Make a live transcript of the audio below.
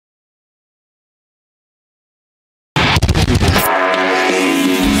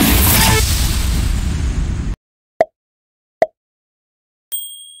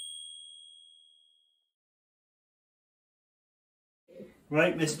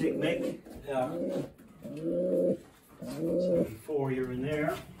Right, Mystic Mick. Yeah. So before you're in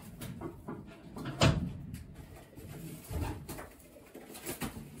there.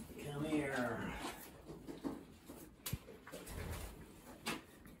 Come here.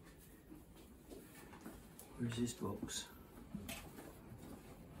 Where's this box?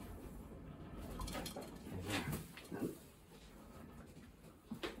 No.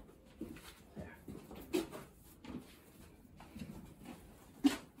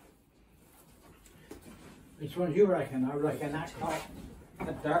 Which one do you reckon? I reckon that cock,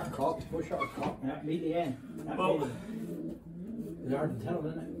 that dark cock, bush out cock, that be the end. Well, it's hard to tell,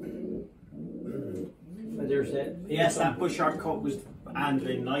 isn't it? But there's that. yes, that bushart cock was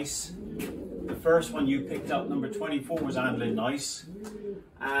handling nice. The first one you picked up, number 24, was handling nice.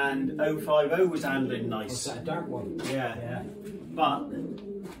 And 050 was handling nice. What's that dark one? Yeah. Yeah. But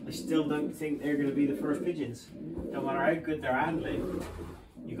I still don't think they're going to be the first pigeons. No matter how good they're handling,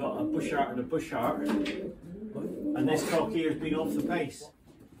 you got a bushart and a bushart. And this cock here has been off the pace.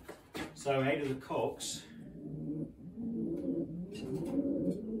 So out of the cocks,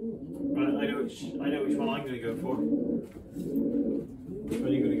 I know which one I'm going to go for. Which one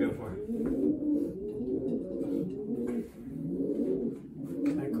are you going to go for?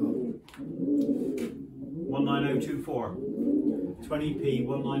 That cock. 19024. 20p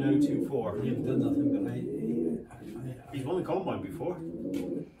 19024. You haven't done nothing, but He's won the combine before.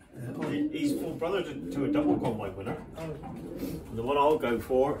 He's full brother to a double combine winner. And the one I'll go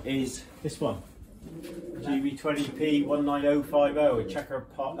for is this one. GB20P 19050, a checker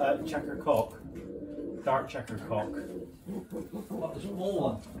cock, dark checker cock. What, the small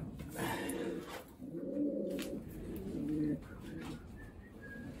one?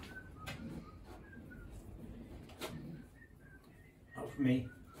 Not for me.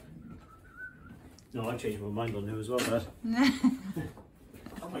 No, I changed my mind on him as well, Dad.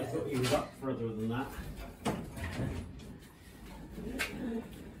 I thought he was up further than that.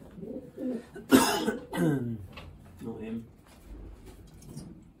 Not him.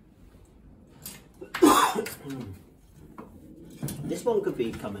 This one could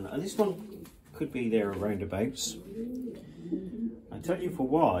be coming, and this one could be there roundabouts. I tell you for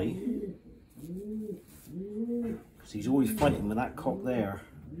why. Because he's always fighting with that cock there.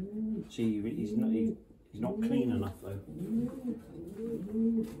 See, he's not clean enough though.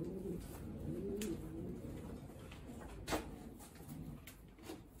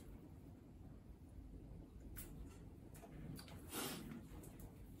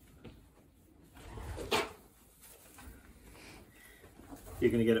 You're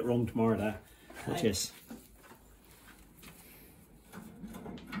going to get it wrong tomorrow, Dad. Watch this.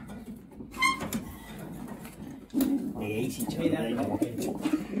 They hate each other.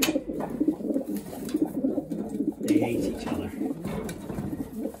 They hate each other.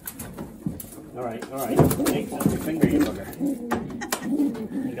 Alright, take your finger, you bugger. I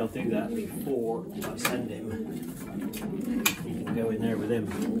think I'll do that before I send him. You can go in there with him.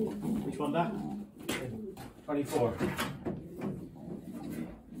 Which one, Dad? 24.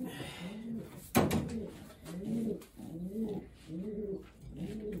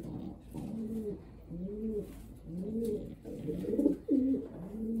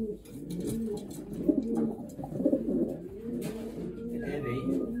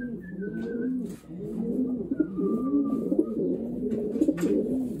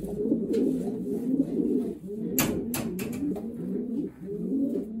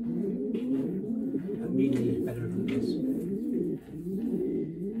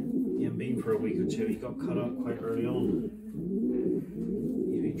 For a week or two, he got cut up quite early on.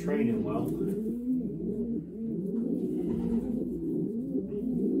 He's been training well.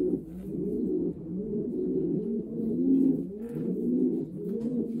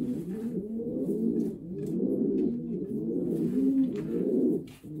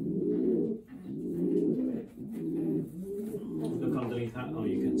 Look underneath that. Oh,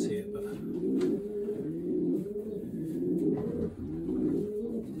 you can see it, but.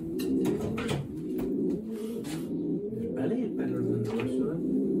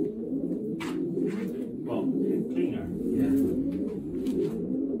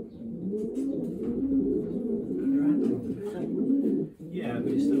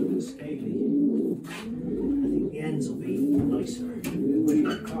 Scaly. I think the ends will be nicer.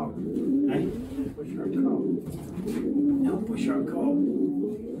 Bushart cock. Eh? Bushart cock. No, bushart cock.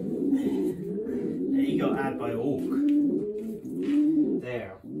 He got had by a hawk.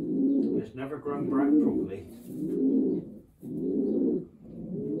 There. It's never grown back properly.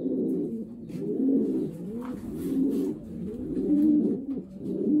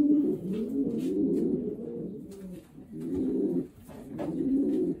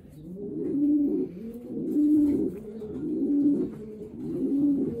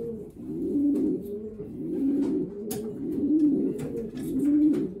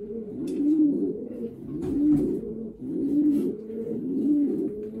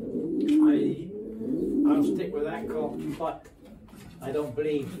 I'll stick with that cock, but I don't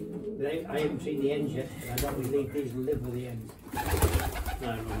believe, I haven't seen the ends yet, but I don't believe these will live with the ends.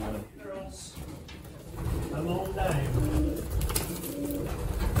 No, no. Come on down.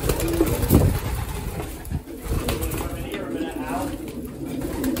 Come in here a minute, Al.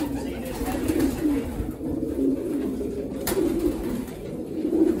 See this head?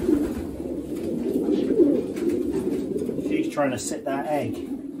 She's trying to sit that egg,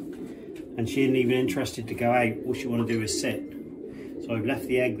 and she isn't even interested to go out. All she want to do is sit. So I've left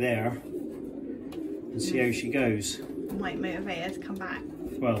the egg there and see how she goes. Might motivate her to come back.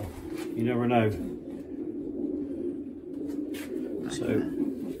 Well, you never know. So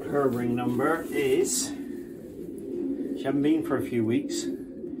her ring number is, she hasn't been for a few weeks,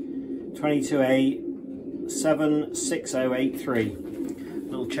 22A76083.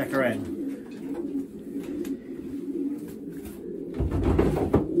 Little checker in.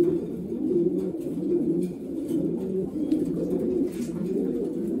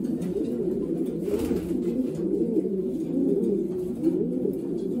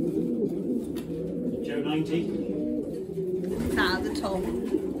 Joe 90. Out of the top.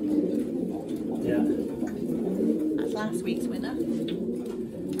 Yeah. That's last week's winner.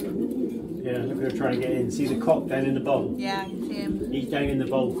 Yeah, look at her trying to get in. See the cock down in the bowl? Yeah, I can see him. He's down in the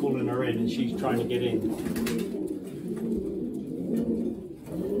bowl calling her in, and she's trying to get in.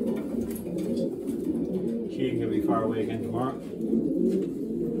 She ain't going to be far away again tomorrow.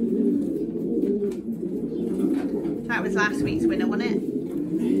 That was last week's winner, wasn't it?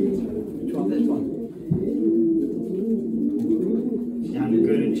 Which one, this one? She's handling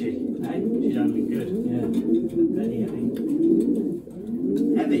good, isn't she? Eh? She's handling good. Yeah, very heavy.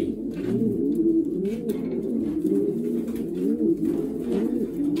 Heavy?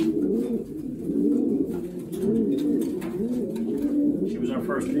 She was our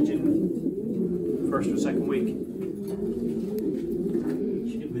first pigeon, first or second week.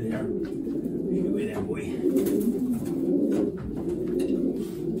 She'll be there. She'll be there, boy.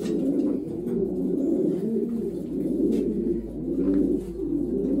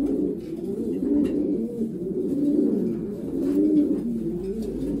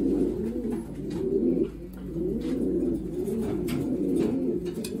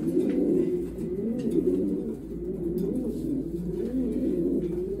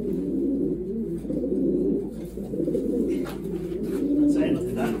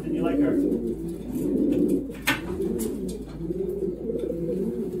 Didn't you like her?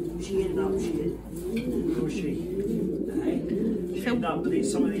 She ended up, she did. Who was she? She ended up,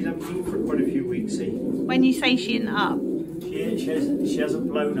 some of these haven't been for quite a few weeks, see? When you say she isn't up, She hasn't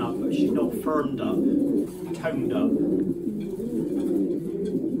blown up, but she's not firmed up, toned up.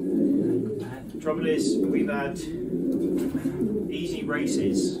 The trouble is, we've had easy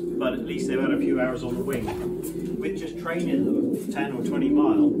races, but at least they've had a few hours on the wing. With just training them 10 or 20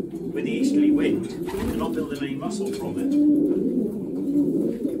 mile, with the easterly wind, they're not building any muscle from it.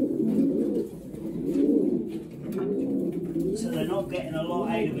 So they're not getting a lot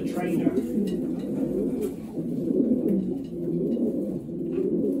out of a trainer.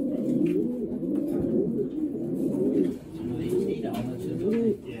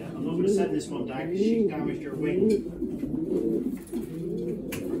 Yeah, I'm not going to send this one down because she damaged her wing.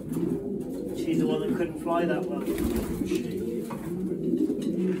 She's the one that couldn't fly that well. She.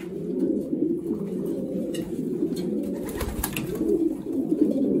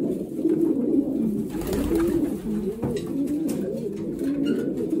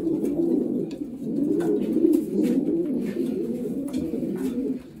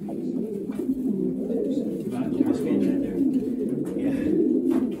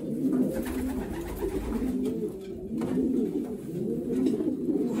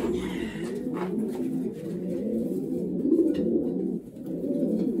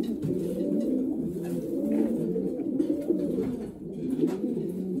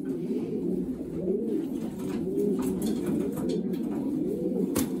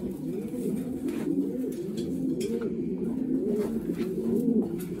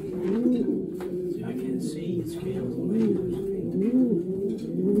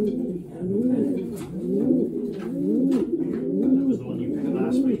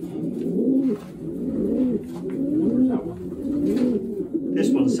 This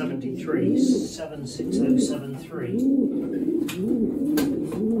one's 73, 76073.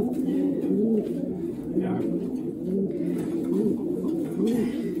 Yeah.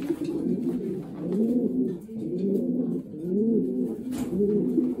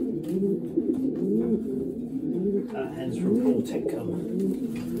 That hen's from Paul Titcombe.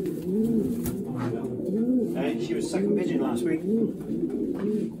 She was second pigeon last week.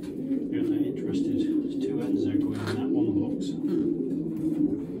 Yeah.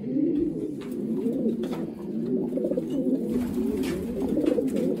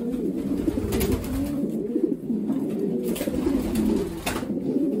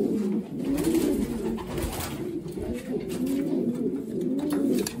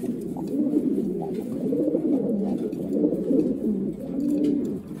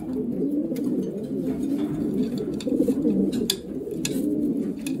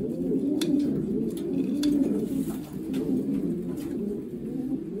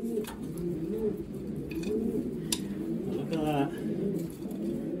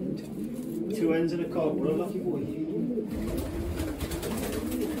 hens and a cock. What a lucky boy.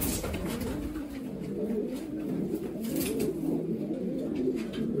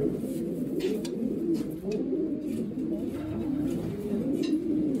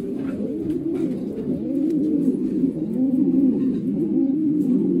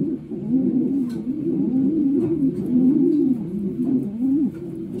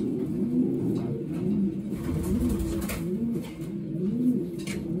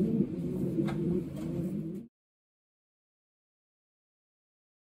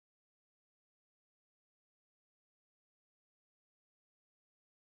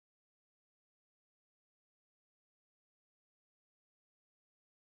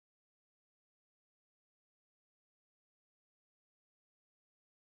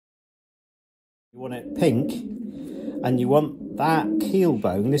 You want it pink, and you want that keel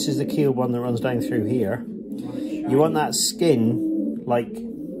bone, this is the keel bone that runs down through here, you want that skin like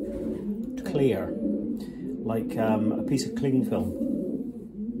clear, like a piece of cling film.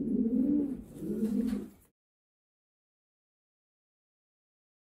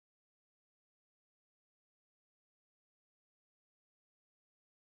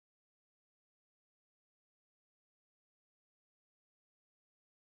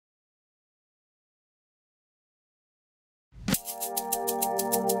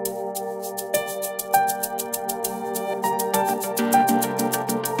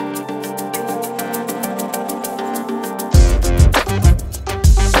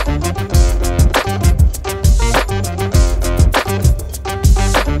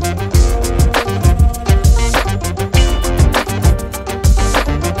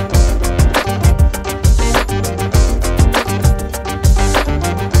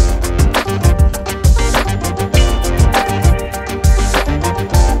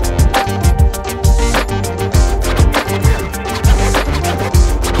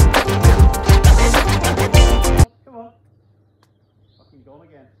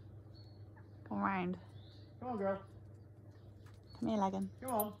 Come round. Come on, girl. Come here, Legan.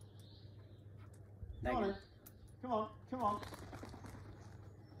 Come on. Come on in. Come on. Come on.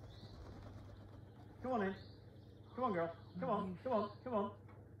 Come on in. Come on, girl. Come on. Come on. Come on.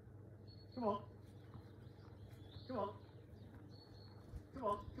 Come on. Come on. Come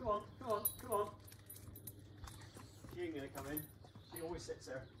on. Come on. Come on. Come on. She ain't gonna come in. She always sits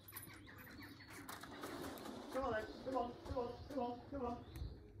there. Come on then. Come on. Come on. Come on. Come on.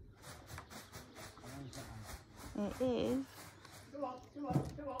 It is. Come on. Come on.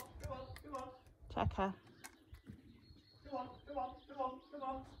 Come on. Come on. Come on. Checker. Come on. Come on. Come on. Come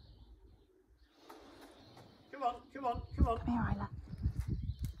on. Come on. Come on. Come on. Come here, Isla.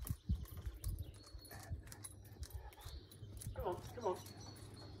 Come on. Come on.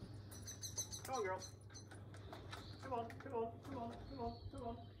 Come on, girl. Come on. Come on. Come on. Come on. Come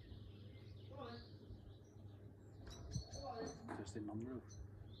on. Come on in. Come on in. Just in on the roof.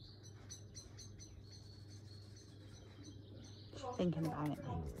 She's thinking about it.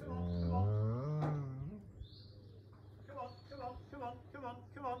 Come on. Come on. Come on. Come on. Come on. Come on.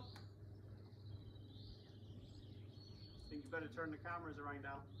 Come on. Think you better turn the cameras around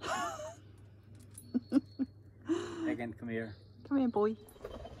now. Again, come here. Come here, boy.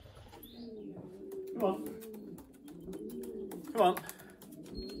 Come on. Come on.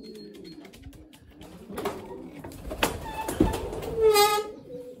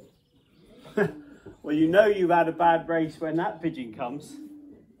 Well, you know you've had a bad race when that pigeon comes.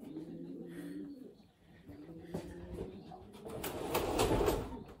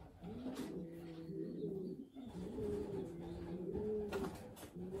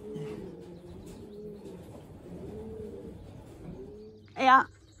 Yeah.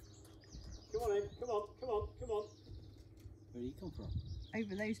 Come on in. Come on. Come on. Come on. Where do you come from?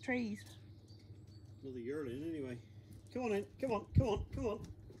 Over those trees. Another yearling anyway. Come on in. Come on. Come on. Come on.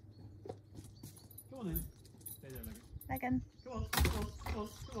 Come on in. Stay there, Megan. Legan. Come on. Come on. Come on.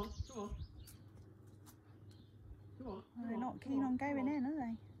 Come on. Come on. Come on. Well, they're not keen on going in, are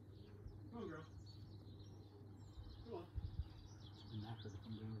they? Come on, girl. Come on.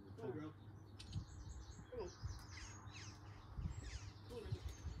 Come on, girl. Come on.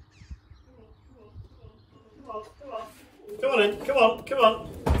 Come on in, come on, come on.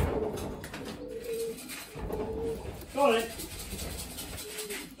 Come on in.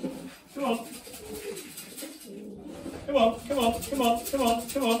 Come on. Come on, come on, come on, come on,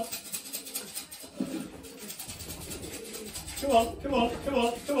 come on. Come on, come on, come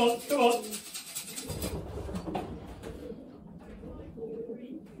on, come on, come on.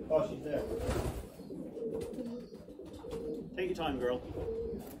 Oh, she's there. Take your time, girl.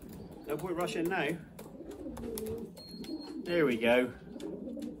 No point rushing now. There we go.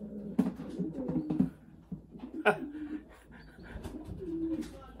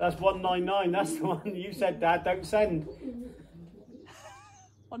 That's 199. That's the one you said, Dad, don't send.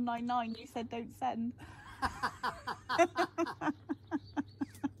 199, you said don't send.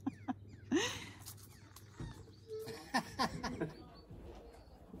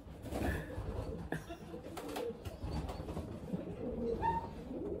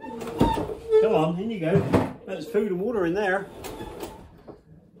 Come on, in you go. There's food and water in there.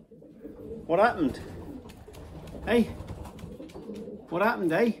 What happened? Hey? What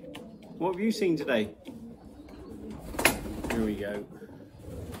happened, eh? What have you seen today? Here we go.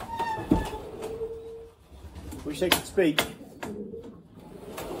 Wish they could speak.